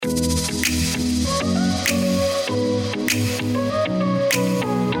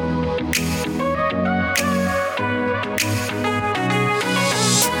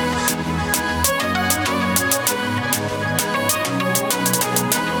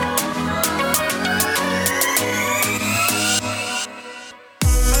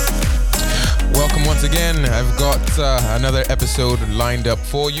again. I've got another episode lined up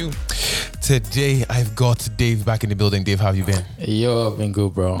for you. Today, I've got Dave back in the building. Dave, how have you been? Yo, I've been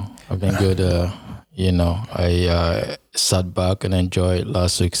good, bro. I've been good. I sat back and enjoyed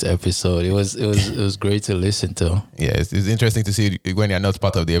last week's episode. It was great to listen to. Yeah, it's interesting to see when you're not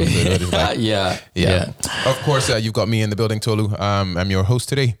part of the episode. Like, yeah. Of course, you've got me in the building, Tolu. I'm your host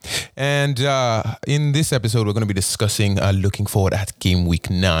today. And in this episode, we're going to be discussing looking forward at game week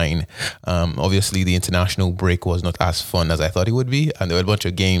 9. Obviously, the international break was not as fun as I thought it would be. And there were a bunch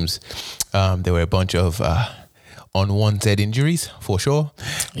of games. There were a bunch of unwanted injuries, for sure.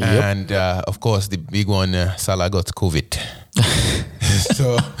 Yep. And, of course, the big one, Salah got COVID.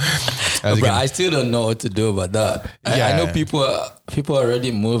 So, I still don't know what to do about that. Yeah. I know people are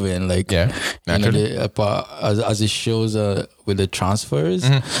already moving, like, naturally. As it shows with the transfers,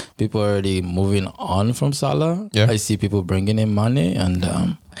 people are already moving on from Salah. Yeah. I see people bringing in money, and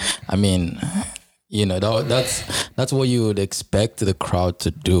that's what you would expect the crowd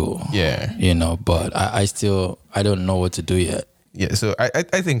to do. Yeah. But I don't know what to do yet. Yeah, so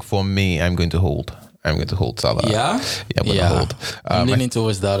I think for me, I'm going to hold Salah. Yeah? I'm going to hold. I'm leaning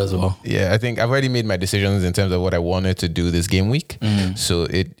towards that as well. Yeah, I think I've already made my decisions in terms of what I wanted to do this game week. So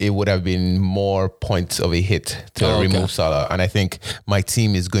it would have been more points of a hit to remove Salah. And I think my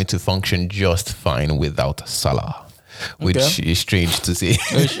team is going to function just fine without Salah. Which is strange to see.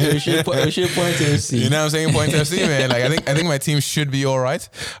 We should point FC. You know what I'm saying? Point FC, man. Like I think my team should be all right.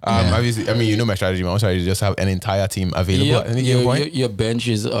 Obviously, I mean, you know my strategy. My strategy is just have an entire team available at any given point. Your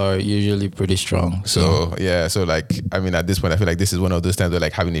benches are usually pretty strong. So like, I mean, at this point, I feel like this is one of those times where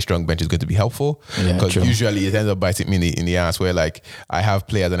like having a strong bench is going to be helpful. Because usually it ends up biting me in the ass where like I have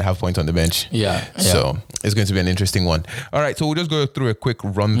players and I have points on the bench. So it's going to be an interesting one. All right, so we'll just go through a quick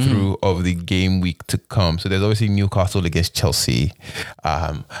run through of the game week to come. So there's obviously Newcastle against Chelsea.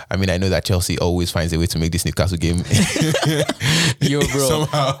 I know that Chelsea always finds a way to make this Newcastle game. Yo, bro.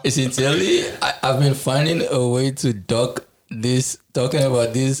 Somehow. Sincerely, I've been finding a way to duck this, talking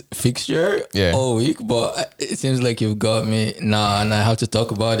about this fixture all week, but it seems like you've got me now, and I have to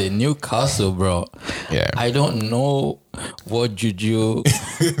talk about it. Newcastle, bro. Yeah. I don't know what juju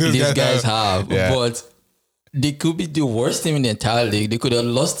these guys have, but they could be the worst team in the entire league. They could have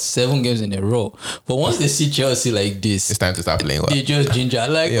lost 7 games in a row. But once they see Chelsea like this, it's time to start playing well. They just ginger.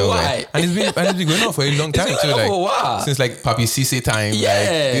 Like, why? And it's been going on for a long time too. Since like Papi Cisse time. Yeah.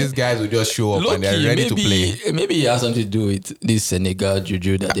 Like, these guys will just show up and they're ready to play. Maybe it has something to do with this Senegal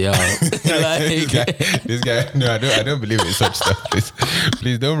juju that they have. this guy. No, I don't believe in such stuff.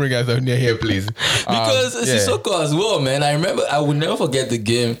 Please don't bring us up near here, please. Because Sissoko as well, man. I remember. I will never forget the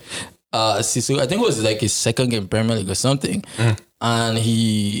game. Sissoko, I think it was like his second game in Premier League or something, and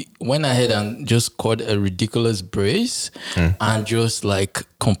he went ahead and just caught a ridiculous brace and just like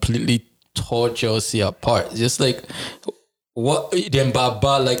completely tore Chelsea apart. Just like what then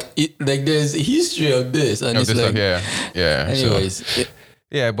Baba like there's a history of this, and it's like Anyways.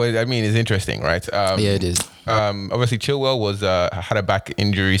 But I mean, it's interesting, right? It is. Obviously, Chilwell had a back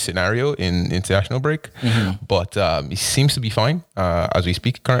injury scenario in international break, but he seems to be fine as we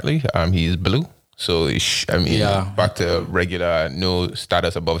speak currently. He is blue, so back to regular, no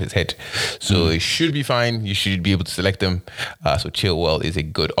status above his head. So it should be fine. You should be able to select him. So Chilwell is a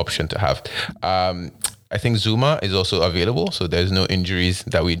good option to have. I think Zuma is also available, so there's no injuries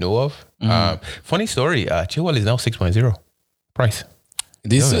that we know of. Funny story, Chilwell is now 6.0 price.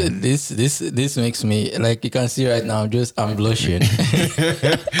 This makes me, like you can see right now, I'm blushing.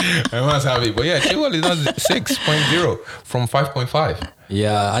 I must have it. But yeah, Chilwell is now 6.0 from 5.5.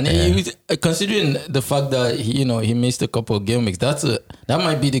 Yeah, and he was, considering the fact that he missed a couple of game weeks, that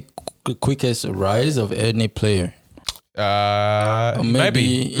might be the quickest rise of any player.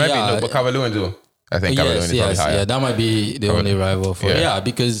 Maybe no, but Calvert-Lewin I think Calvert-Lewin is probably higher. Yeah, that might be the only rival for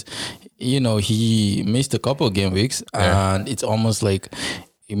because he missed a couple of game weeks and it's almost like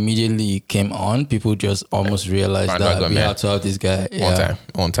immediately came on. People just almost realized that we have to have this guy.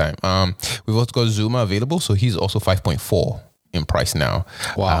 On time. We've also got Zuma available, so he's also 5.4 in price now.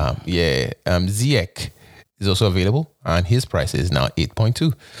 Wow. Ziyech is also available, and his price is now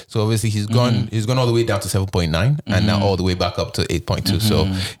 8.2. So obviously he's gone all the way down to 7.9 and now all the way back up to 8.2. So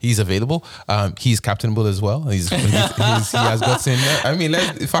he's available. He's captainable as well. He has got in. I mean,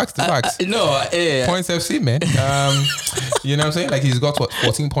 facts to facts. Points FC, man. You know what I'm saying? Like he's got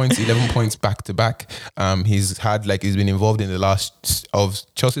 14 points, 11 points back to back. He's been involved in the last of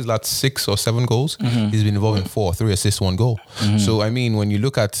Chelsea's last 6 or 7 goals. He's been involved in 4, 3 assists, 1 goal. So I mean, when you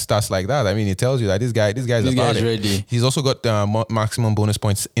look at stats like that, I mean, it tells you that this guy is this about guy's it. ready. He's also got maximum bonus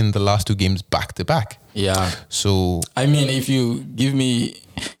points in the last 2 games back to back. Yeah. So I mean, if you give me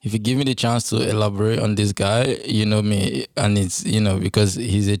the chance to elaborate on this guy, you know me, and it's because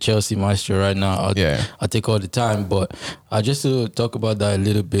he's a Chelsea master right now. I'll take all the time, but just to talk about that a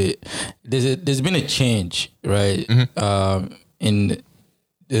little bit. There's been a change, right? In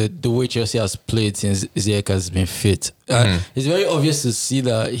the way Chelsea has played since Ziyech has been fit. It's very obvious to see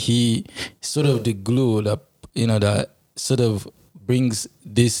that he sort of the glue that sort of brings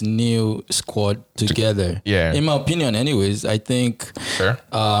this new squad together. Yeah. In my opinion, anyways, I think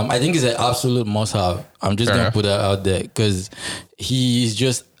I think it's an absolute must-have. I'm just gonna put that out there because he's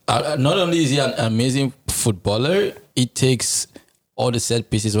just not only is he an amazing footballer, it takes all the set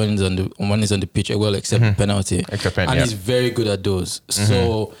pieces when he's on the pitch, well, except penalty, and he's very good at those.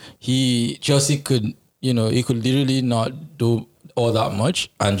 So Chelsea could he could literally not do all that much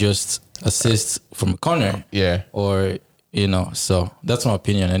and just assist from a corner, or so that's my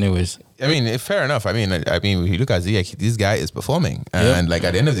opinion, anyways. I mean, fair enough. I mean, if you look at Ziyech, this guy is performing, and like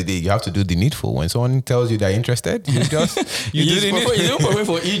at the end of the day, you have to do the needful. When someone tells you they're interested, you just do the needful. He's performing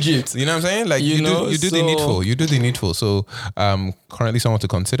for Egypt. You know what I'm saying? Like you do the needful. You do the needful. So currently, someone to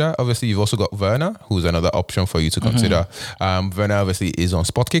consider. Obviously, you've also got Werner, who's another option for you to consider. Werner obviously is on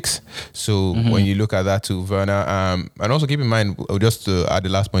spot kicks. So when you look at that to Werner, and also keep in mind, just to add the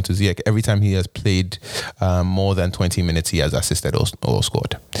last point to Ziyech, every time he has played more than 20 minutes, he has assisted or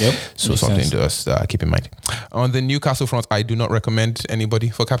scored. Yep. So something to us keep in mind. On the Newcastle front, I do not recommend anybody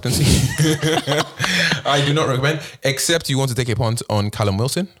for captaincy. I do not recommend, except you want to take a punt on Callum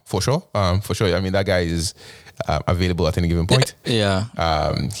Wilson, for sure. For sure. I mean, that guy is available at any given point.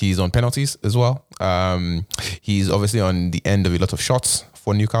 He's on penalties as well. He's obviously on the end of a lot of shots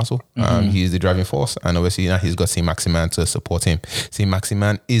for Newcastle. He's the driving force, and obviously now he's got Saint-Maximin to support him.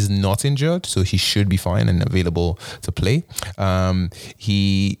 Saint-Maximin is not injured, so he should be fine and available to play.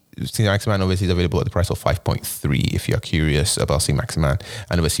 Saint-Maximin obviously is available at the price of 5.3 if you're curious about Saint-Maximin,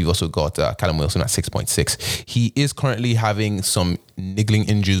 and obviously you've also got Callum Wilson at 6.6. He is currently having some niggling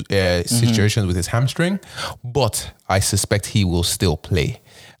injury situations with his hamstring, but I suspect he will still play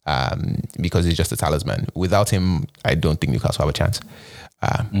because he's just a talisman. Without him, I don't think Newcastle have a chance.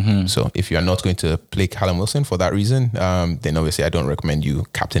 So if you're not going to play Callum Wilson for that reason, then obviously I don't recommend you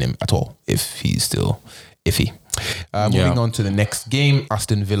captain him at all if he's still iffy. Moving on to the next game,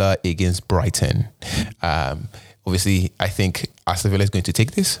 Aston Villa against Brighton. Obviously, I think Aston Villa is going to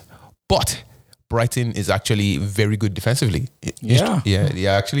take this, but Brighton is actually very good defensively.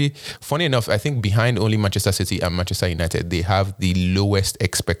 Actually, funny enough, I think behind only Manchester City and Manchester United, they have the lowest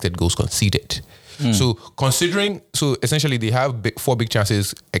expected goals conceded. So essentially they have 4 big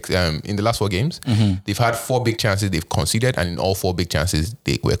chances in the last 4 games. They've had 4 big chances they've conceded, and in all 4 big chances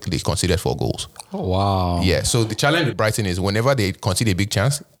they conceded 4 goals. Oh, wow. Yeah. So the challenge with Brighton is whenever they concede a big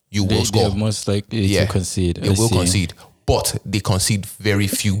chance, you will score. They're most likely to concede. They will concede, but they concede very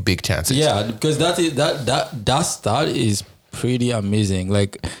few big chances. Yeah, because that stat is pretty amazing.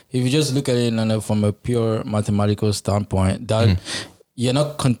 Like if you just look at it from a pure mathematical standpoint, that you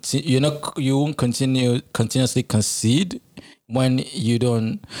won't continuously concede when you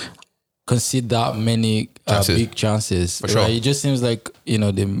don't concede that many big chances. For sure. Right? It just seems like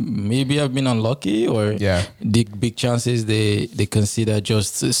they maybe have been unlucky, or the big chances they consider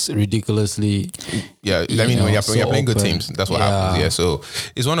just ridiculously. Yeah, I mean when you're playing good teams, that's what happens. Yeah, so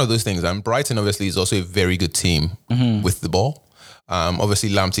it's one of those things. And Brighton obviously is also a very good team with the ball. Obviously,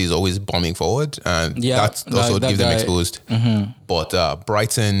 Lamptey is always bombing forward, and that also gives them exposed. But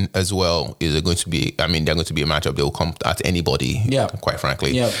Brighton as well is going to be. I mean, they're going to be a matchup. They will come at anybody. Quite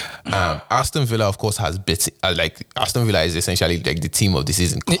frankly. Aston Villa, of course, has bits. Aston Villa is essentially like the team of the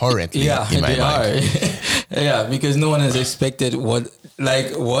season currently. In my mind. Because no one has expected what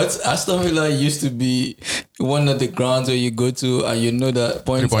Aston Villa used to be. One of the grounds where you go to and you know that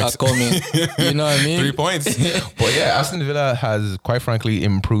points are coming. You know what I mean? 3 points. But yeah, Aston Villa has quite frankly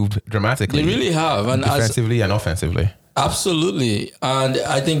improved dramatically. They really have. And defensively and offensively. Absolutely. And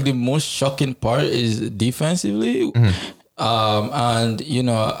I think the most shocking part is defensively. And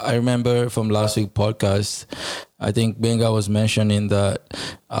I remember from last week's podcast, I think Benga was mentioning that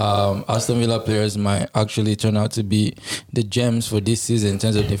Aston Villa players might actually turn out to be the gems for this season in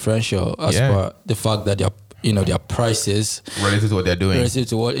terms of differential, as per the fact that their prices relative to what they're doing.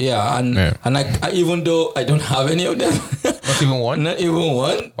 And I even though I don't have any of them, not even one. Not even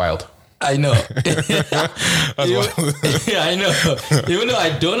one. Wild. I know. I know. Even though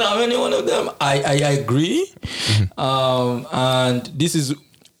I don't have any one of them, I agree. And this is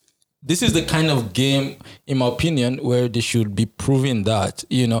this is the kind of game, in my opinion, where they should be proving that.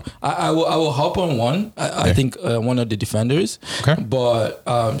 I will hop on one. I think one of the defenders. Okay. But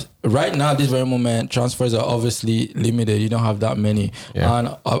right now, this very moment, transfers are obviously limited. You don't have that many.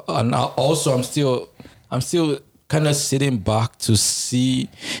 Yeah. And also, I'm still kind of sitting back to see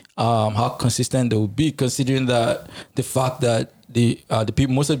how consistent they will be, considering that the fact that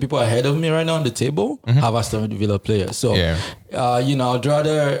most of the people ahead of me right now on the table have Aston Villa players. So, I'd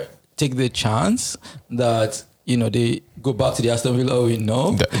rather take the chance that they go back to the Aston Villa we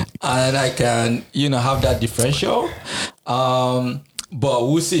know, and I can have that differential. But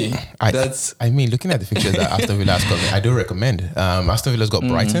we'll see. Looking at the fixtures that Aston Villa has coming, I do recommend. Aston Villa's got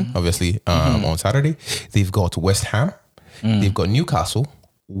Brighton, obviously, on Saturday. They've got West Ham. They've got Newcastle,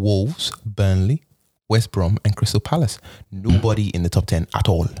 Wolves, Burnley, West Brom, and Crystal Palace. Nobody in the top 10 at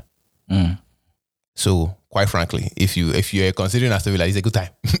all. So, quite frankly, if you're considering Aston Villa, it's a good time.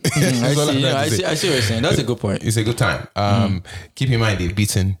 I see what you're saying. That's a good point. It's a good time. Keep in mind, they've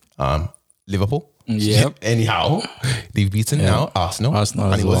beaten Liverpool. Yep. Anyhow, they've beaten now Arsenal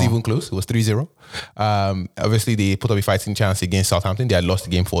and it was even close. It was 3-0. Obviously, they put up a fighting chance against Southampton. They had lost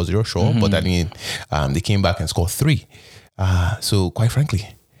the game 4-0, sure, but that means they came back and scored 3. So, quite frankly,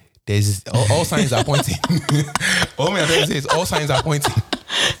 there's all signs are pointing. All I'm trying to say is all signs are pointing.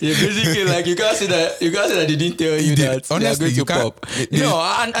 Yeah, basically, like you can't say that they didn't tell you that honestly they're going to pop. They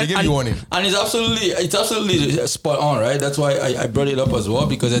gave you warning. And it's absolutely spot on, right? That's why I brought it up as well,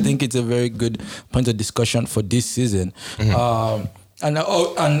 because I think it's a very good point of discussion for this season. Apart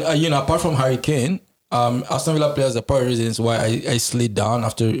from Harry Kane, Aston Villa players are part of the reasons why I slid down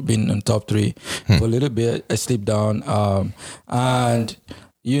after being in top 3 for a little bit. I slipped down,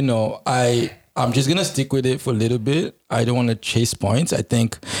 I'm just gonna stick with it for a little bit. I don't want to chase points. I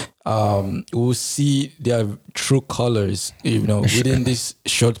think we'll see their true colors, within this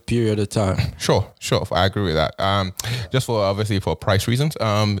short period of time. Sure. I agree with that. Just for price reasons,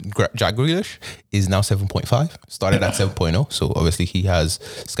 Jack Grealish is now 7.5. Started at 7.0. So obviously he has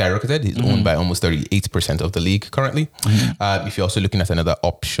skyrocketed. He's owned by almost 38% of the league currently. If you're also looking at another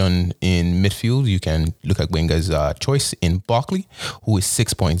option in midfield, you can look at Wenger's choice in Barkley, who is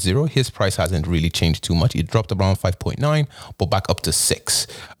 6.0. His price hasn't really changed too much. It dropped around 5.9, but back up to 6.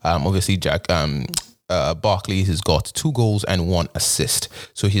 Obviously, Jack Barkley has got 2 goals and 1 assist.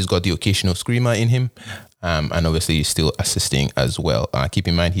 So he's got the occasional screamer in him. And obviously he's still assisting as well. Keep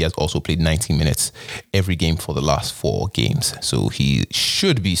in mind, he has also played 90 minutes every game for the last 4 games. So he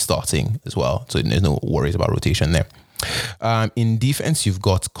should be starting as well. So there's no worries about rotation there. In defense, you've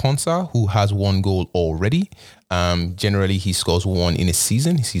got Konsa, who has 1 goal already. Generally, he scores 1 in a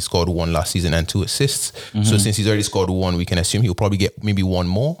season. He scored 1 last season and 2 assists. So since he's already scored 1, we can assume he'll probably get maybe 1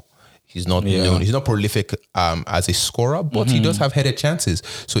 more. He's not known. He's not prolific as a scorer, but he does have headed chances.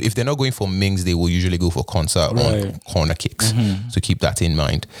 So if they're not going for Mings, they will usually go for Konsa on corner kicks. So keep that in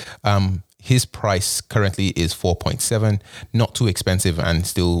mind. His price currently is 4.7, not too expensive and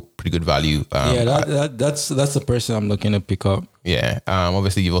still pretty good value. That's the person I'm looking to pick up. Yeah.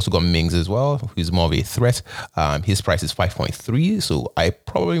 Obviously, you've also got Mings as well, who's more of a threat. His price is 5.3, so I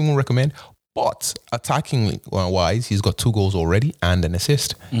probably won't recommend. But attacking wise, he's got 2 goals already and an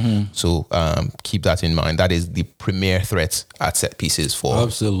assist. So keep that in mind. That is the premier threat at set pieces for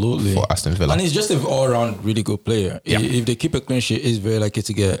Aston Villa. And he's just an all-round really good player. Yeah. If they keep a clean sheet, he's very likely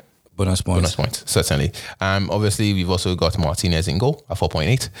to get bonus points, certainly. Obviously, we've also got Martinez in goal at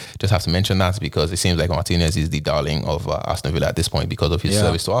 4.8. Just have to mention that because it seems like Martinez is the darling of Aston Villa at this point because of his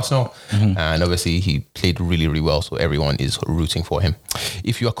service to Arsenal. And obviously, he played really, really well, so everyone is rooting for him.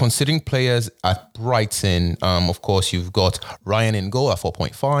 If you are considering players at Brighton, of course, you've got Ryan in goal at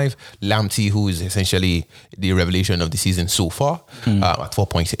 4.5. Lamptey, who is essentially the revelation of the season so far, at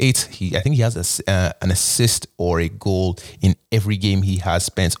 4.8. I think he has an assist or a goal in every game he has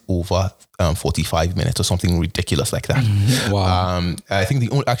spent over 45 minutes or something ridiculous like that. Wow. I think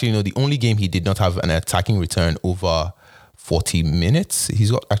the only game he did not have an attacking return over 40 minutes.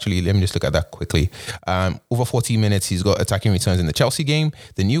 He's got let me just look at that quickly. Over 40 minutes, he's got attacking returns in the Chelsea game,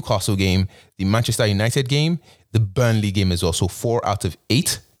 the Newcastle game, the Manchester United game, the Burnley game is also 4 out of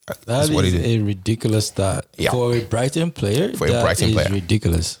 8. That is a ridiculous stat. Yeah. For a Brighton player,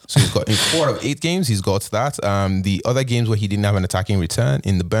 ridiculous. So he's got in 4 out of 8 games, he's got that. The other games where he didn't have an attacking return,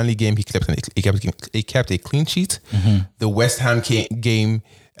 in the Burnley game, he kept a clean sheet. The West Ham game,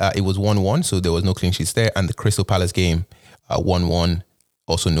 it was 1-1, so there was no clean sheets there. And the Crystal Palace game, 1-1,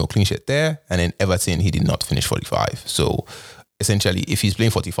 also no clean sheet there. And then Everton, he did not finish 45. So essentially, if he's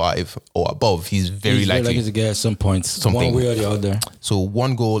playing 45 or above, he's very likely to get some points, one way or the other. So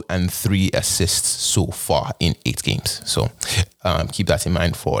 1 goal and 3 assists so far in 8 games. So keep that in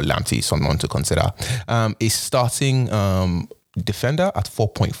mind for Lamptey, someone to consider. A starting defender at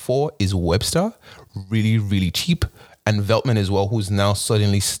 4.4 is Webster, really, really cheap. And Veltman as well, who's now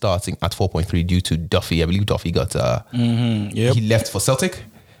suddenly starting at 4.3 due to Duffy. I believe Duffy got he left for Celtic.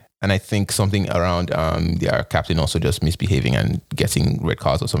 And I think something around their captain also just misbehaving and getting red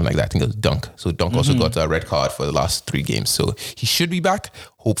cards or something like that. I think it was Dunk. So Dunk also got a red card for the last 3 games. So he should be back.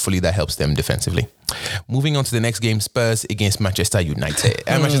 Hopefully that helps them defensively. Moving on to the next game, Spurs against Manchester United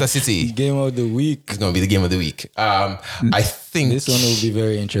and Manchester City. Game of the week. It's going to be the game of the week. I think this one will be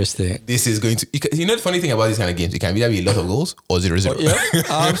very interesting. This is going to, you know, the funny thing about these kind of games, it can either be a lot of goals or 0-0. Yeah,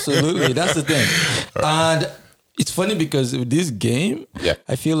 absolutely. That's the thing. Right. And it's funny because with this game,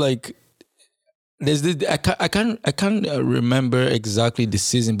 I feel like there's this. I can't remember exactly the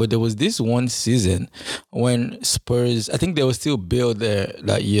season, but there was this one season when Spurs, I think they were still Bale there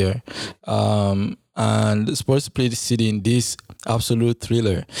that year, and Spurs played City in this absolute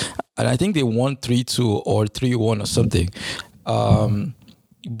thriller, and I think they won 3-2 or 3-1 or something,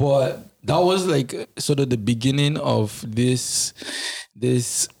 but that was like sort of the beginning of this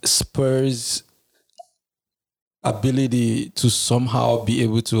Spurs ability to somehow be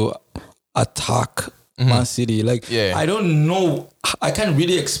able to attack Man City. I don't know, I can't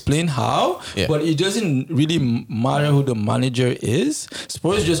really explain how, but it doesn't really matter who the manager is.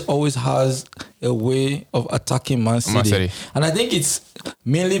 Spurs just always has a way of attacking Man City. And I think it's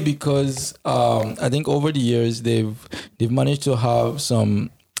mainly because I think over the years they've managed to have some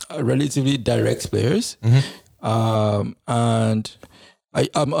relatively direct players, and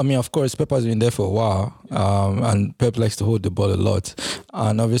I mean, of course, Pep has been there for a while, and Pep likes to hold the ball a lot,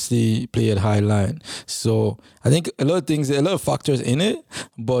 and obviously play at high line. So I think a lot of factors in it,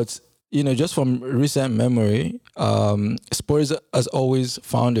 but you know, just from recent memory, Spurs has always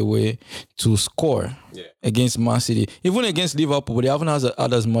found a way to score against Man City, even against Liverpool, but they haven't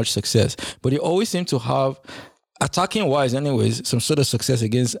had as much success. But they always seem to have, attacking wise anyways, some sort of success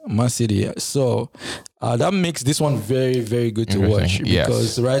against Man City. So that makes this one very, very good to watch,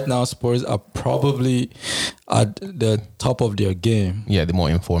 because right now Spurs are probably at the top of their game. Yeah, the more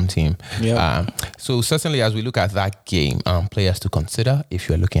informed team. So certainly as we look at that game, players to consider if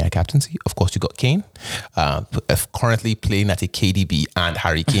you're looking at captaincy, of course you got Kane, currently playing at a KDB and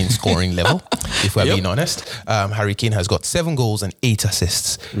Harry Kane scoring level, if we're being honest. Harry Kane has got 7 goals and 8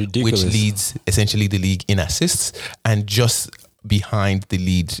 assists, which leads essentially the league in assists and just behind the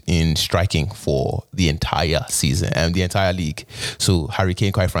lead in striking for the entire season and the entire league. So Harry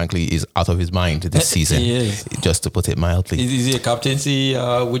Kane, quite frankly, is out of his mind this season, just to put it mildly. Is he a captaincy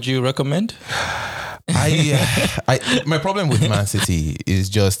would you recommend? My problem with Man City is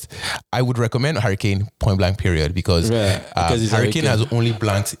just I would recommend Harry Kane point blank period, because Harry Kane has only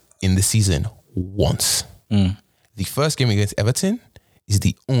blanked in the season once. The first game against Everton is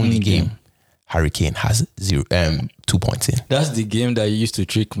the only game Harry Kane has 2 points in. That's the game that used to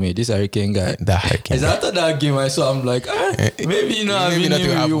trick me. This Harry Kane guy. After that game I saw, I'm like, maybe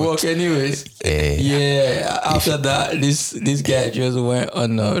you work anyways. After that, this guy just went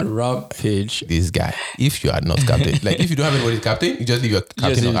on a rampage. This guy, if you are not captain, like if you don't have anybody captain, you just leave your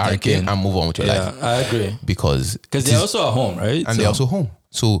captain on Harry Kane and move on with your life. I agree. Because they're also at home, right? And they're also home.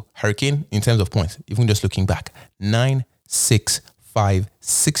 So Harry Kane, in terms of points, even just looking back, 9, 6, 5,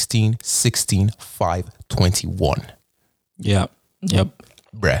 16, 16, 5, 21. Yep.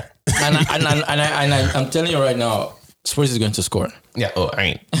 Bruh. and I'm telling you right now, Spurs is going to score. Yeah.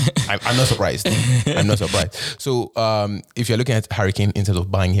 I'm not surprised. I'm not surprised. So if you're looking at Harry Kane in terms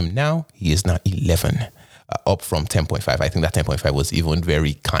of buying him now, he is now 11. Up from 10.5. I think that 10.5 was even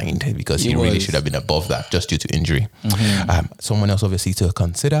very kind, because he really should have been above that just due to injury. Someone else obviously to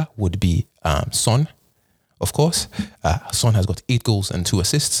consider would be Son. Of course, Son has got 8 goals and 2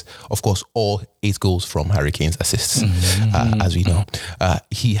 assists. Of course, all 8 goals from Harry Kane's assists, as we know.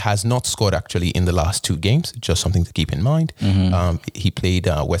 He has not scored actually in the last 2 games, just something to keep in mind. He played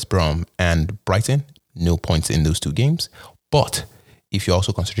West Brom and Brighton, no points in those 2 games. But if you're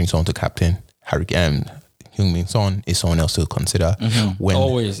also considering someone to captain, Harry Kane, Heung-min Son is someone else to consider.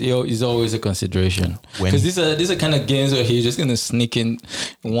 He's always a consideration, because these are kind of games where he's just gonna sneak in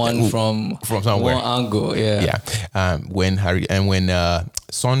one from somewhere, one angle. When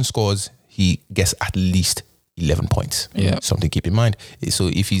Son scores, he gets at least 11 points. Something to keep in mind. So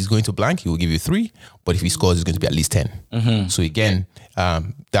if he's going to blank, he will give you 3, but if he scores, it's going to be at least 10. So again,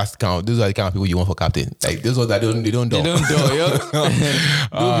 those are the kind of people you want for captain. Like those ones that they don't do.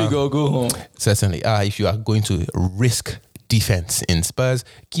 Go home. Certainly, if you are going to risk defense in Spurs.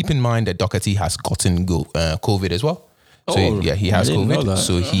 Keep in mind that Doherty has gotten COVID as well. So he has COVID.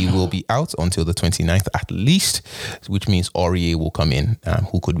 So he will be out until the 29th at least, which means Aurier will come in,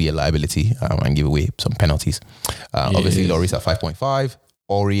 who could be a liability and give away some penalties. Obviously, Lloris at 5.5.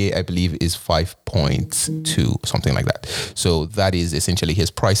 Aurier, I believe, is 5.2, something like that. So that is essentially his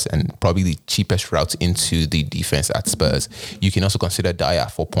price and probably the cheapest route into the defense at Spurs. You can also consider Dyer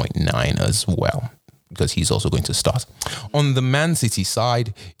 4.9 as well, because he's also going to start. On the Man City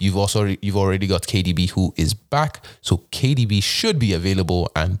side, you've already got KDB, who is back. So KDB should be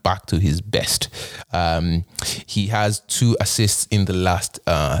available and back to his best. He has 2 assists in the last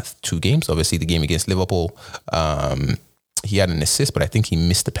 2 games. Obviously, the game against Liverpool, he had an assist, but I think he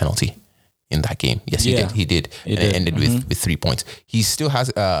missed the penalty in that game. Yes, he did. He did. It ended with 3 points. He still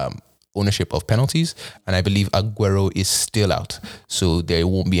has ownership of penalties, and I believe Aguero is still out, so there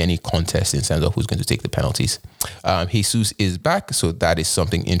won't be any contest in terms of who's going to take the penalties. Jesus is back, so that is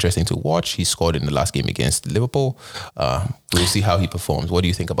something interesting to watch. He scored in the last game against Liverpool. We'll see how he performs. What do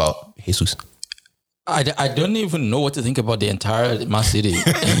you think about Jesus? I don't even know what to think about the entire Man City.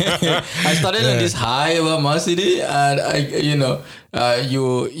 I started on this high about Man City, and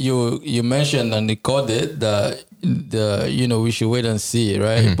you mentioned and recorded the we should wait and see,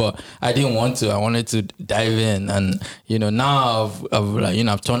 right? Mm-hmm. But I didn't want to. I wanted to dive in, and now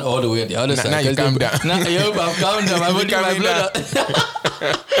I've turned all the way on the other side. Now you calm down. I've calmed down.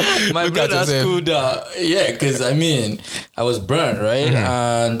 My blood has cooled down. Yeah, because I was burned, right? Mm-hmm.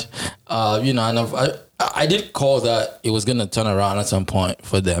 And I did call that it was gonna turn around at some point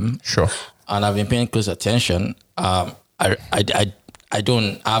for them. Sure. And I've been paying close attention. I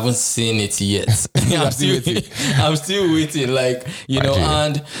haven't seen it yet. I'm still waiting.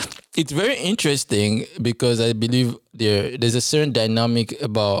 And it's very interesting because I believe there's a certain dynamic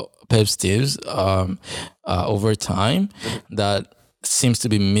about Pep's teams over time that seems to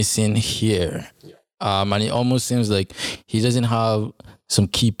be missing here. And it almost seems like he doesn't have some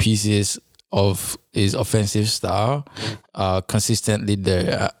key pieces of his offensive style consistently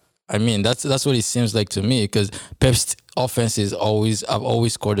there. That's what it seems like to me, because Pep's offenses have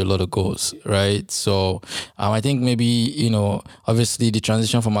always scored a lot of goals, right? So I think maybe, obviously the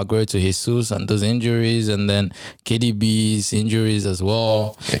transition from Aguero to Jesus and those injuries, and then KDB's injuries as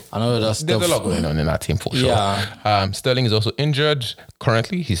well. I know that stuff. There's a lot going on in that team for sure. Yeah. Sterling is also injured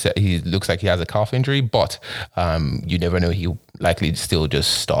currently. He looks like he has a calf injury, but you never know. He likely still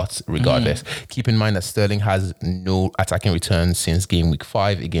just starts regardless. Keep in mind that Sterling has no attacking returns since game week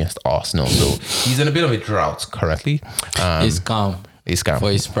 5 against Arsenal. So he's in a bit of a drought currently. He's calm. It's calm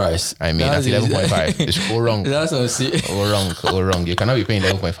for his price. That's 11.5. It's all wrong. That's what I'm saying. All wrong. You cannot be paying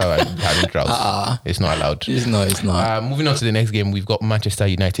 11.5 and having droughts. It's not allowed. It's not. Moving on to the next game, we've got Manchester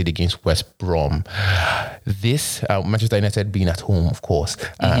United against West Brom. This Manchester United being at home, of course.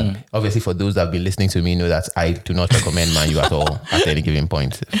 Obviously, for those that have been listening to me, know that I do not recommend Man U at all at any given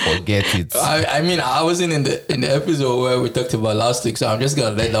point. Forget it. I wasn't in the episode where we talked about last week, so I'm just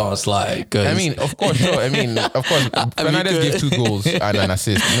gonna let that one slide. Of course, sure. Of course, Fernandes gave 2 goals and an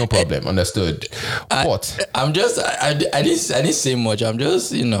assist, no problem, understood. But I didn't say much. I'm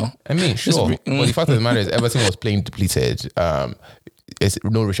just, sure. But the fact of the matter is, Everton was playing depleted. It's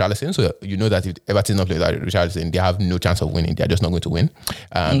no Richarlison, so you know that if Everton not playing without Richarlison, they have no chance of winning. They're just not going to win.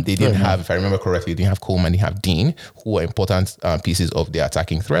 They didn't have, if I remember correctly, they didn't have Coleman, they have Dean, who are important pieces of their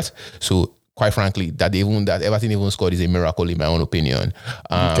attacking threat. So quite frankly, that Everton even scored is a miracle in my own opinion.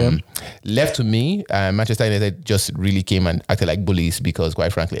 Left to me, Manchester United just really came and acted like bullies because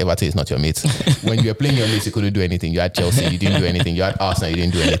quite frankly, Everton is not your mates. When you were playing your mates, you couldn't do anything. You had Chelsea, you didn't do anything. You had Arsenal, you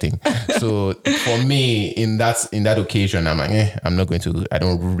didn't do anything. So for me, in that occasion, I'm like, I'm not going to. I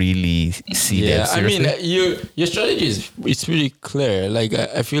don't really see them seriously. Your strategy is pretty clear. Like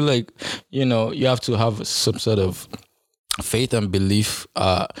I feel like you have to have some sort of faith and belief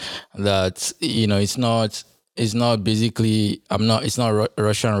that it's not basically it's not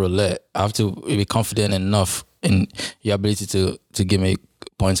Russian roulette. I have to be confident enough in your ability to give me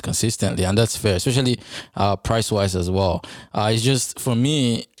points consistently, and that's fair, especially price wise as well. It's just for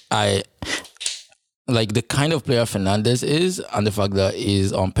me, I like the kind of player Fernandes is, and the fact that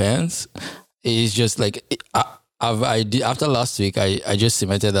he's on pens is just like after last week, I just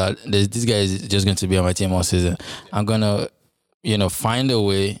cemented that this guy is just going to be on my team all season. I'm gonna, find a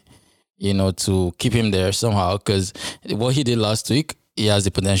way, to keep him there somehow, because what he did last week, he has the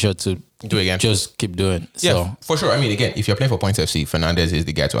potential to do it again. Just keep doing. Yeah, So for sure. I mean, again, if you're playing for Points FC, Fernandes is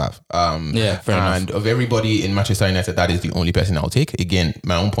the guy to have. fair enough. And of everybody in Manchester United, that is the only person I'll take. Again,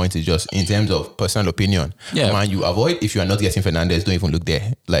 my own point is just in terms of personal opinion. Yeah. Man, you avoid. If you are not getting Fernandes, don't even look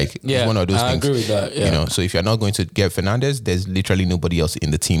there. Like, it's one of those things. I agree with that. Yeah. You know, so if you're not going to get Fernandes, there's literally nobody else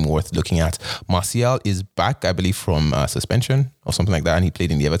in the team worth looking at. Martial is back, I believe, from suspension or something like that, and he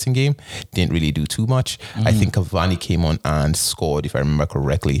played in the Everton game. Didn't really do too much. I think Cavani came on and scored, if I remember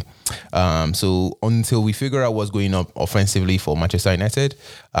correctly. So until we figure out what's going up offensively for Manchester United,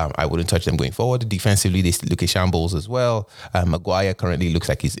 I wouldn't touch them going forward. Defensively, they look at shambles as well. Maguire currently looks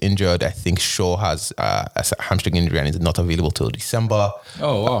like he's injured. I think Shaw has a hamstring injury and is not available till December.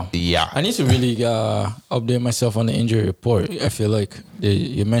 Oh, wow. Yeah. I need to really update myself on the injury report. I feel like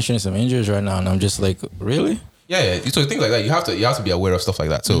you're mentioning some injuries right now, and I'm just like, really? Yeah. So things like that, you have to be aware of stuff like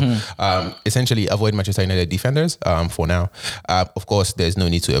that. So essentially, avoid Manchester United defenders for now. Of course, there's no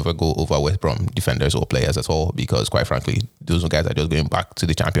need to ever go over West Brom defenders or players at all, because quite frankly, those guys are just going back to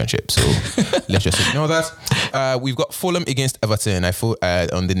the Championship. So let's just ignore that. We've got Fulham against Everton. I thought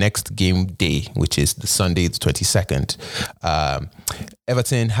on the next game day, which is the Sunday, the 22nd.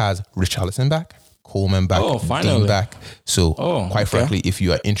 Everton has Richarlison back. Coleman back, Dean back. So quite frankly, if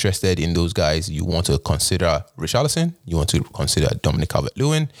you are interested in those guys, you want to consider Richarlison, you want to consider Dominic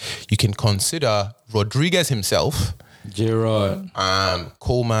Calvert-Lewin, you can consider Rodriguez himself, Gerrard,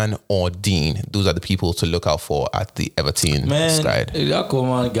 Coleman or Dean. Those are the people to look out for at the Everton side. That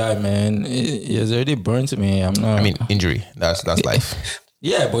Coleman guy, man, he has already burned to me. Injury. That's life.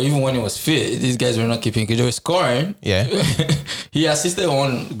 Yeah, but even when he was fit, these guys were not keeping control. Scoring. Yeah. He assisted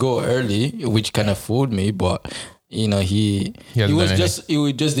one goal early, which kind of fooled me, but you know, he just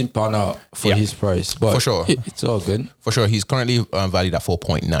didn't pan out for his price. But for sure, it's all good. For sure, he's currently valued at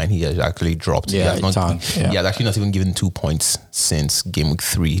 4.9. He has actually dropped. Yeah, he has actually not even given 2 points since game week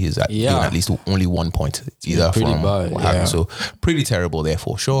 3. He's given at least only 1 point either from bad, what happened. So pretty terrible there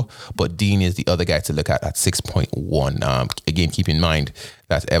for sure. But Dean is the other guy to look at 6.1. Again, keep in mind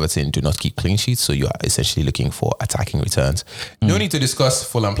that Everton do not keep clean sheets, so you are essentially looking for attacking returns. No need to discuss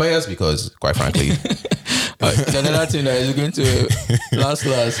Fulham players because, quite frankly, another team that is going to last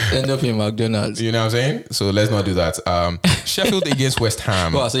end up in McDonald's. You know what I'm saying? So let's not do that. Sheffield against West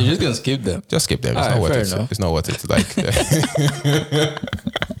Ham. Wow, so you're just gonna skip them? Just skip them. It's not worth it. It's not worth it. Like,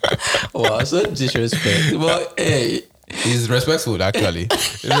 wow, so disrespect. Well, hey. He's respectful, actually.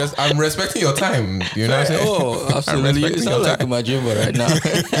 I'm respecting your time. You know what I'm saying? Oh, absolutely. You sound like my gym right now.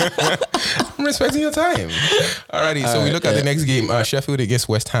 I'm respecting your time. Alrighty, so we look at the next game, Sheffield against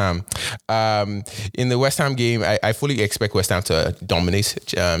West Ham. In the West Ham game, I fully expect West Ham to dominate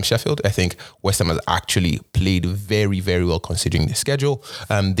Sheffield. I think West Ham has actually played very, very well considering the schedule.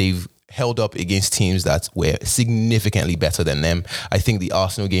 They've held up against teams that were significantly better than them. I think the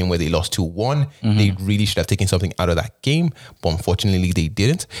Arsenal game where they lost 2-1, they really should have taken something out of that game, but unfortunately they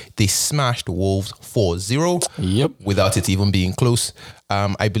didn't. They smashed Wolves 4-0 without it even being close.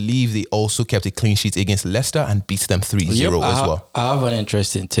 I believe they also kept a clean sheet against Leicester and beat them 3-0 as well. I have an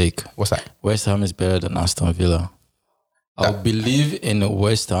interesting take. What's that? West Ham is better than Aston Villa. I believe in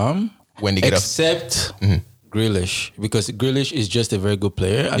West Ham when they get except Grealish, because Grealish is just a very good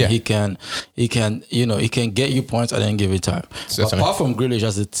player and he can get you points at any given time. But apart from Grealish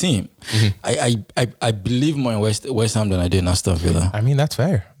as a team, I believe more in West Ham than I do in Aston Villa. I mean, that's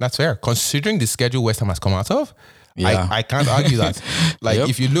fair. That's fair. Considering the schedule West Ham has come out of, I can't argue that.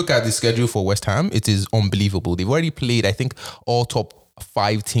 If you look at the schedule for West Ham, it is unbelievable. They've already played, I think, all top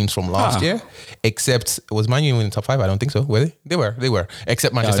 5 teams from last year, except was Man U in the top 5? I don't think so. Were they? They were.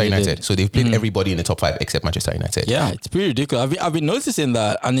 Except Manchester United. Did. So they've played everybody in the top 5 except Manchester United. Yeah, it's pretty ridiculous. I've been noticing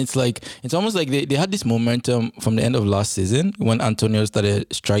that, and it's almost like they had this momentum from the end of last season when Antonio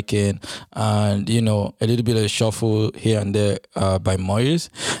started striking, and a little bit of shuffle here and there by Moyes,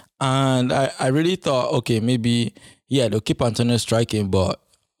 and I really thought, okay, maybe they'll keep Antonio striking, but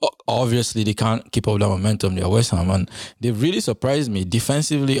obviously they can't keep up that momentum. They're West Ham, and they've really surprised me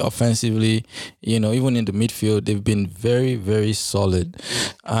defensively, offensively. Even in the midfield, they've been very, very solid.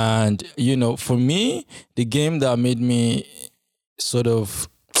 And for me, the game that made me sort of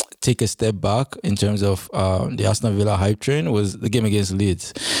take a step back in terms of the Aston Villa hype train was the game against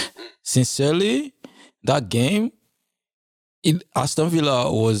Leeds. Sincerely, that game, Aston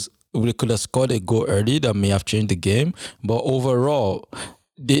Villa we could have scored a goal early that may have changed the game, but overall,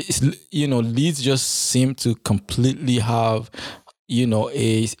 Leeds just seem to completely have,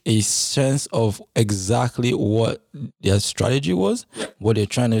 a sense of exactly what their strategy was, what they're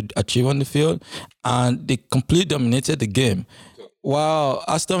trying to achieve on the field, and they completely dominated the game. while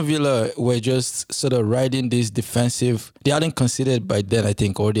Aston Villa were just sort of riding this defensive, they hadn't considered by then, I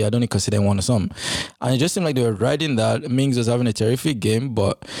think, or they had only considered one or something. And it just seemed like they were riding that. Mings was having a terrific game,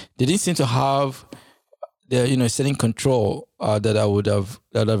 but they didn't seem to have the, setting control that I would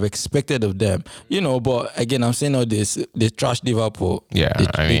have expected of them. But again, I'm saying all this, they trashed Liverpool. Yeah,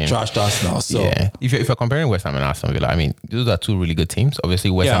 they trashed Arsenal. So yeah. If you're comparing West Ham and Aston Villa, I mean, those are two really good teams.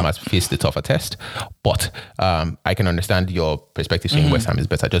 Obviously, West Ham has faced the tougher test, but I can understand your perspective saying West Ham is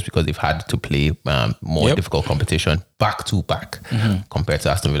better just because they've had to play more difficult competition back to back compared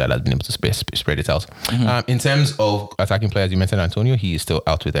to Aston Villa that's been able to spread it out. In terms of attacking players, you mentioned Antonio. He is still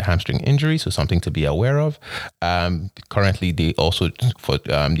out with a hamstring injury, so something to be aware of. Currently, they've also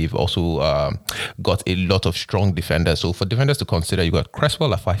got a lot of strong defenders. So for defenders to consider, you got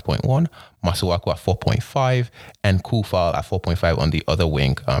Cresswell at 5.1, Masuaku at 4.5, and Koufal at 4.5 on the other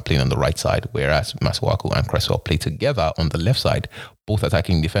wing, playing on the right side, whereas Masuaku and Cresswell play together on the left side, both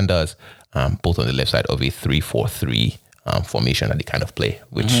attacking defenders, both on the left side of a 3-4-3 formation that they kind of play,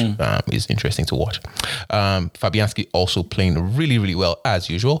 which is interesting to watch. Fabianski also playing really, really well as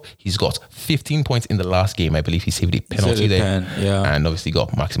usual. He's got 15 points in the last game. I believe he saved a penalty there, and obviously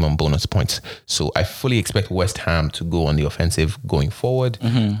got maximum bonus points. So I fully expect West Ham to go on the offensive going forward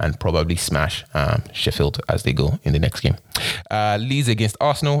and probably smash Sheffield as they go in the next game. Leeds against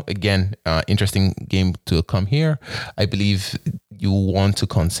Arsenal, again, interesting game to come here. I believe you want to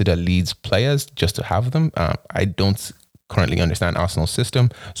consider Leeds players just to have them. I don't currently understand Arsenal's system,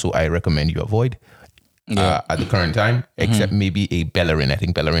 so I recommend you avoid at the current time, except maybe a Bellerin. I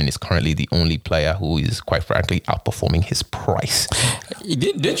think Bellerin is currently the only player who is, quite frankly, outperforming his price.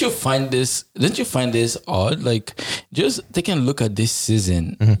 Didn't you find this odd? Like, just taking a look at this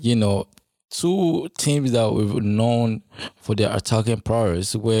season, two teams that we've known for their attacking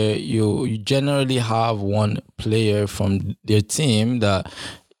prowess, where you generally have one player from their team that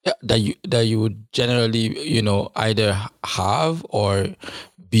you would generally, either have or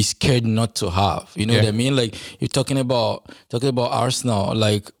be scared not to have. You know what I mean? Like, you're talking about Arsenal.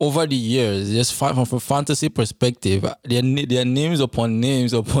 Like, over the years, just from a fantasy perspective, there are names upon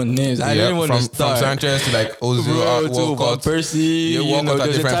names upon names. I don't even want to start. From Sanchez to like Ozil, to Van Persie.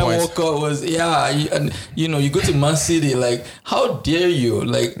 There's a time Walcott was and you go to Man City. Like, how dare you?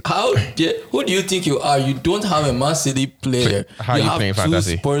 Like, who do you think you are? You don't have a Man City player. How you playing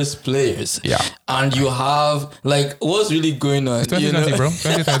fantasy? Two Spurs players. Yeah. And you have, like, what's really going on? It's 2020, bro.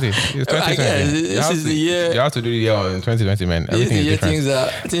 2020. It's 2020. This is the year. You have to do the year in 2020, man. Everything is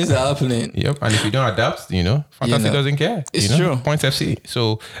different. Things are happening. Yep. And if you don't adapt, fantasy doesn't care. It's true. Points FC.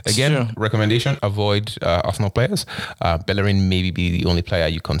 So again, recommendation: avoid Arsenal players. Bellerin maybe be the only player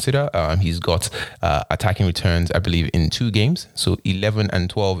you consider. He's got attacking returns, I believe, in 2 games. So 11 and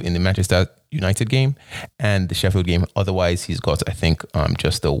 12 in the Manchester United game and the Sheffield game. Otherwise, he's got, I think,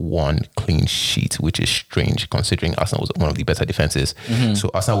 just the 1 clean sheet, which is strange considering Arsenal was one of the better defenses.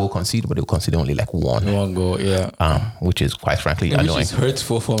 So Arsenal will concede, but they'll concede only like one goal, which is quite frankly annoying. Which is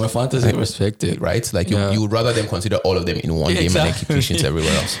hurtful from a fantasy perspective, right? Like you would rather them consider all of them in one game and then keep clean sheets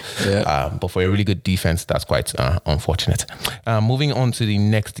everywhere else. But for a really good defense, that's quite unfortunate. Moving on to the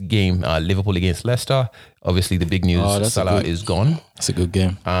next game, Liverpool against Leicester. Obviously, the big news, Salah is gone. It's a good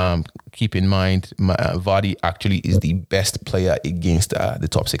game. Keep in mind, Vardy actually is the best player against the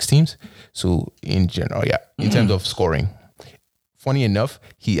top 6 teams. So in general, in terms of scoring, funny enough,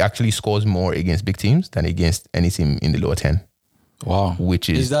 he actually scores more against big teams than against any team in the lower 10. Wow. Which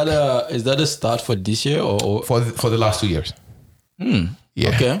is that a start for this year or for the last 2 years? Yeah.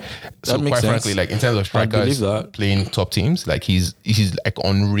 Okay. So quite frankly, like in terms of strikers playing top teams, like he's like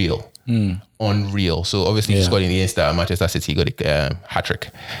unreal. Unreal. So obviously he scored against Manchester City. He got a hat-trick.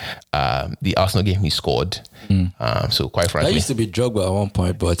 The Arsenal game he scored. So quite frankly, that used to be Drogba at one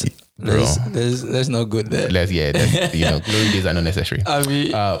point, but there's no good there. Glory days are not necessary.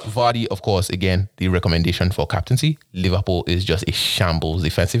 Vardy, of course, again, the recommendation for captaincy. Liverpool is just a shambles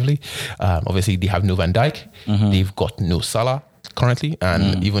defensively. Obviously they have no Van Dijk. They've got no Salah currently,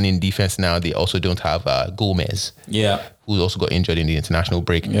 and even in defense now they also don't have Gomez, who's also got injured in the international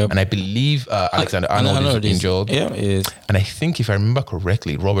break, and I believe Alexander-Arnold is injured, and I think if I remember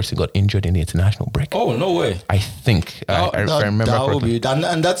correctly, Robertson got injured in the international break. Oh, no way. I think if I remember correctly,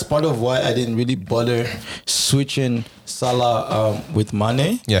 and that's part of why I didn't really bother switching Salah with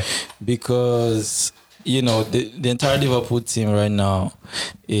Mane, because the entire Liverpool team right now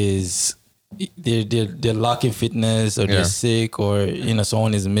is they're lacking fitness, or they're sick, or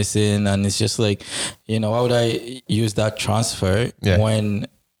someone is missing, and it's just like, why would I use that transfer when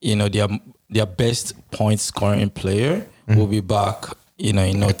their best point scoring player will be back in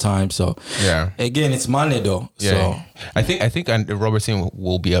no time. So again, it's Mane though. So I think and Robertson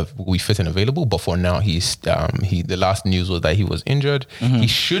will be fit and available, but for now the last news was that he was injured. He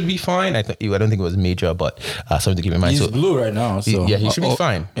should be fine. I don't think it was major, but something to keep in mind. He's blue right now, so he should be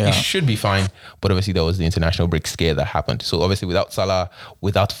fine. Yeah. He should be fine. But obviously there was the international break scare that happened. So obviously without Salah,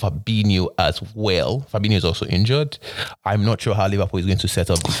 without Fabinho as well, Fabinho is also injured. I'm not sure how Liverpool is going to set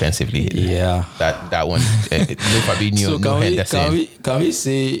up defensively. Yeah, that one. No Fabinho, so no Henderson. Can we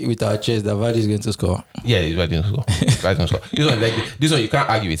say with our chest that Vardy is going to score? Yeah, he's going to score. This one you can't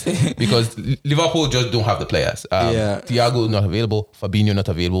argue with because Liverpool just don't have the players. Thiago not available, Fabinho not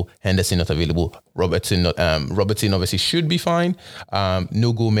available, Henderson not available, Robertson obviously should be fine.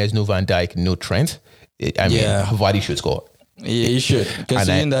 No Gomez, no Van Dijk, no Trent. Vardy should score. Yeah, he should.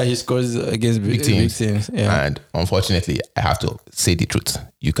 Considering that he scores against big teams. Yeah. And unfortunately, I have to say the truth.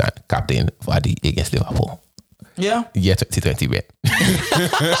 You can't captain Vardy against Liverpool. Yeah. Yeah, 2020 bet.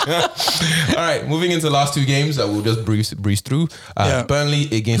 All right, moving into the last two games that we'll just breeze through. Burnley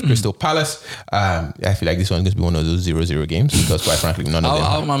against Crystal Palace. I feel like this one's going to be one of those 0-0 games because quite frankly, none of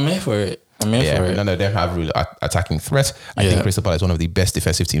them... I'm here for it. None of them have really attacking threats. I think Crystal Palace is one of the best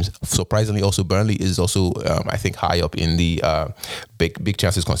defensive teams. Surprisingly, also Burnley is also, I think, high up in the big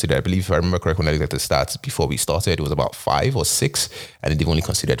chances considered. I believe, if I remember correctly, when I looked at the stats before we started, it was about 5 or 6, and they've only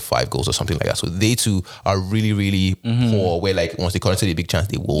considered 5 goals or something like that. So they too are really, really poor. Where like once they consider a big chance,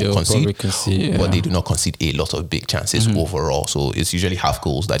 they will concede, but they do not concede a lot of big chances overall. So it's usually half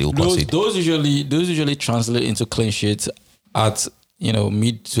goals that they will concede. Those usually translate into clean sheets at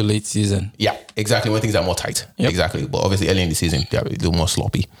mid to late season. Yeah, exactly. When things are more tight. Yep. Exactly. But obviously early in the season, they're a little more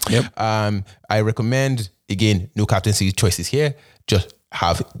sloppy. Yep. I recommend, again, no captaincy choices here. Just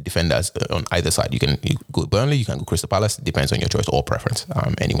have defenders on either side. You go Burnley, you can go Crystal Palace. Depends on your choice or preference.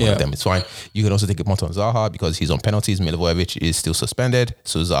 Any one of them, it's fine. You can also take a punt on Zaha because he's on penalties. Milivojevic is still suspended,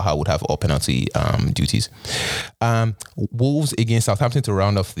 so Zaha would have all penalty duties. Wolves against Southampton to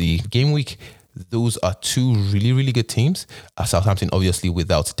round off the game week. Those are two really, really good teams. Southampton, obviously,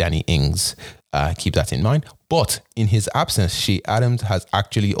 without Danny Ings. Keep that in mind. But in his absence, Shea Adams has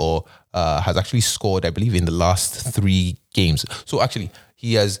actually scored, I believe, in the last 3 games. So actually,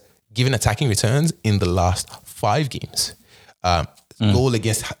 he has given attacking returns in the last 5 games. Goal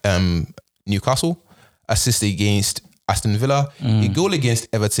against Newcastle, assist against Aston Villa, a goal against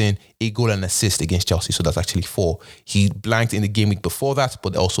Everton, a goal and assist against Chelsea. So that's actually 4. He blanked in the game week before that,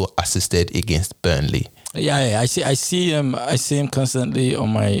 but also assisted against Burnley. Yeah, I see him constantly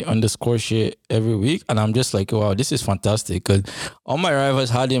on the score sheet every week, and I'm just like, wow, this is fantastic. Because all my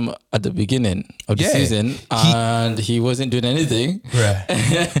rivals had him at the beginning of the season, and he wasn't doing anything. Right.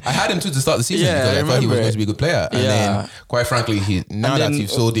 I had him too to start the season because I thought he was going to be a good player, and then, quite frankly, that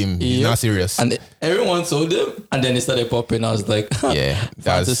you've sold him, he's not serious. And everyone sold him, and then he started popping. I was like,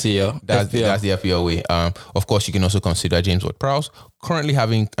 that's the FPL way. Of course, you can also consider James Ward-Prowse, currently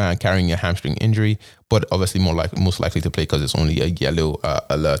carrying a hamstring injury, but obviously most likely to play because it's only a yellow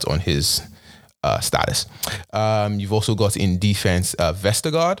alert on his status. You've also got in defense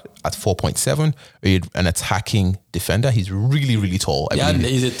Vestergaard at 4.7, an attacking defender. He's really, really tall.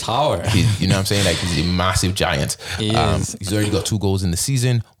 He's a tower. You know what I'm saying? Like, he's a massive giant. He's already got 2 goals in the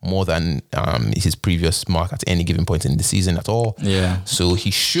season, more than his previous mark at any given point in the season at all. Yeah. So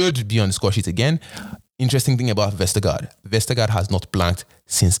he should be on the score sheet again. Interesting thing about Vestergaard has not blanked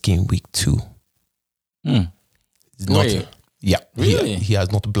since game week 2. Wait. Yeah, really? He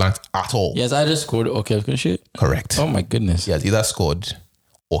has not blanked at all. Yes, I just scored or kept clean sheet. Correct. Oh my goodness. He has either scored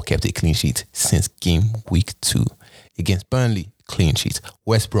or kept a clean sheet since game week 2. Against Burnley, clean sheet.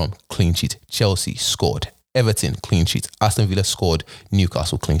 West Brom, clean sheet. Chelsea scored. Everton, clean sheet. Aston Villa scored.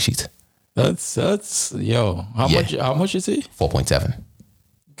 Newcastle, clean sheet. That's How much is he? 4.7.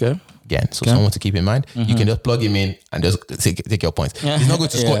 Okay. Again, so someone to keep in mind. You can just plug him in and just take your points. He's not going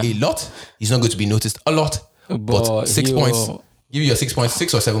to score a lot. He's not going to be noticed a lot. But 6 points, give you your 6 points,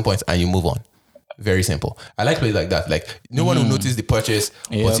 6 or 7 points, and you move on. Very simple. I like plays like that. Like, no one will notice the purchase,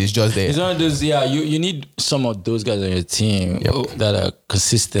 but it's just there. It's one of those, you need some of those guys on your team that are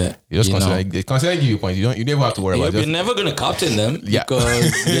consistent. You just consider give you points. You never have to worry about it. You're never going to captain them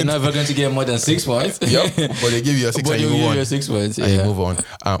because you're never going to get more than 6 points. But they give you a 6 and you move on. 6 points, and you move on.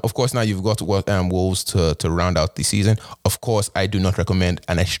 Of course, now you've got Wolves to round out the season. Of course, I do not recommend,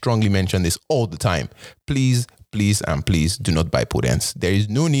 and I strongly mention this all the time, please please do not buy Podence. There is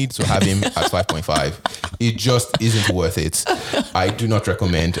no need to have him at 5.5. It just isn't worth it. I do not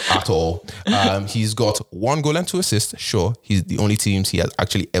recommend at all. He's got 1 goal and 2 assists. Sure, he's the only teams he has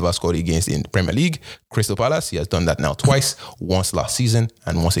actually ever scored against in the Premier League. Crystal Palace, he has done that now twice, once last season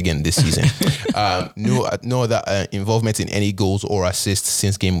and once again this season. No other involvement in any goals or assists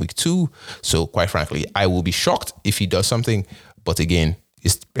since game week 2. So quite frankly, I will be shocked if he does something. But again,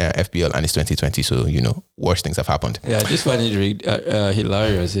 it's FPL and it's 2020, so worse things have happened. Yeah, I just find it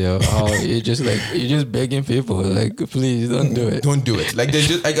hilarious. How you're just begging people, like, please don't do it. Don't do it. Like, there's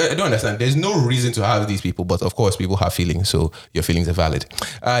just I don't understand. There's no reason to have these people, but of course, people have feelings, so your feelings are valid.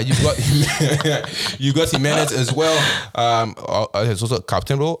 You've got Jimenez as well. It's also a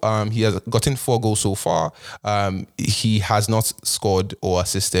captain role. He has gotten 4 goals so far. He has not scored or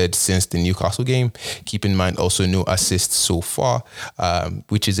assisted since the Newcastle game. Keep in mind, also no assists so far.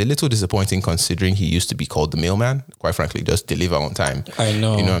 Which is a little disappointing considering he used to be called the mailman. Quite frankly, just deliver on time. I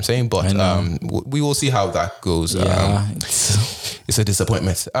know. You know what I'm saying? But we will see how that goes. Yeah, it's a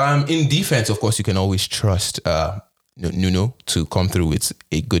disappointment. In defense, of course, you can always trust Nuno to come through with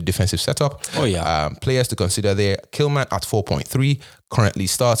a good defensive setup. Oh, yeah. Players to consider there. Kilman at 4.3, currently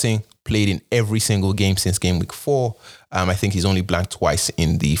starting. Played in every single game since game week 4. I think he's only blanked twice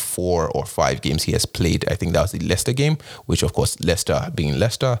in the 4 or 5 games he has played. I think that was the Leicester game, which of course Leicester being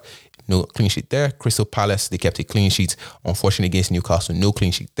Leicester, no clean sheet there. Crystal Palace, they kept a clean sheet. Unfortunately against Newcastle, no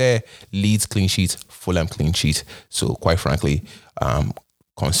clean sheet there. Leeds clean sheet, Fulham clean sheet. So quite frankly,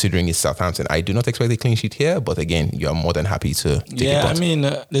 considering it's Southampton, I do not expect a clean sheet here, but again, you are more than happy to take Yeah, I mean,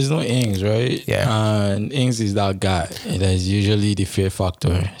 there's no Ings, right? Yeah. And Ings is that guy. That's usually the fear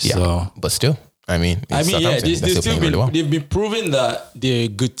factor. Yeah, so. but still, they've been proving that they're a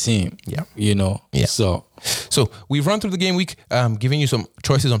good team. Yeah. Yeah. So we've run through the game week, giving you some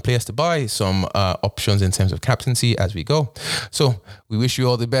choices on players to buy, some options in terms of captaincy as we go. So we wish you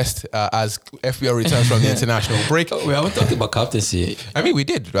all the best as FPL returns from the international break. We haven't talked about captaincy. I mean, we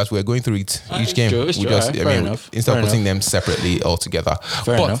did as we were going through each game. True, Instead of putting them separately all together.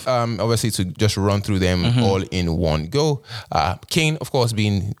 But obviously to just run through them all in one go. Kane, of course,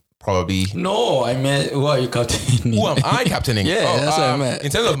 being probably... No, I meant, who are you captaining? Who am I captaining? Yeah, that's what I meant. In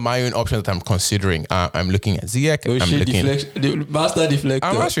terms of my own options that I'm considering, I'm looking at Ziyech. Master deflector.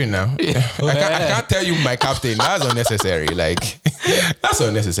 I'm answering now. I can't tell you my captain. That's unnecessary. That's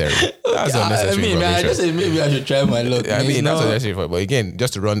unnecessary. That's unnecessary. I just said maybe I should try my luck. That's unnecessary. But again,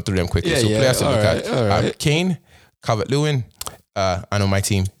 just to run through them quickly. Players to look at. Kane, Calvert-Lewin, and on my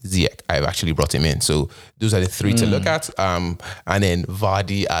team, Ziyech. I've actually brought him in. So those are the 3 to look at. And then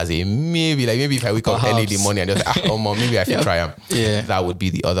Vardy as a maybe if I wake up early in the morning and just maybe I should try him. Yeah. That would be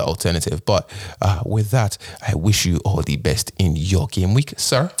the other alternative. But with that, I wish you all the best in your game week,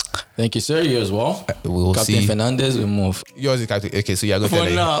 sir. Thank you, sir. You as well. We'll Captain see. Fernandez will move. Yours is Captain. Okay, so you're going to For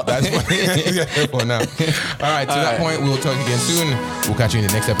now. That's for now. All right, to that point, we'll talk again soon. We'll catch you in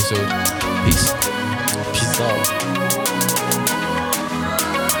the next episode. Peace. Peace out.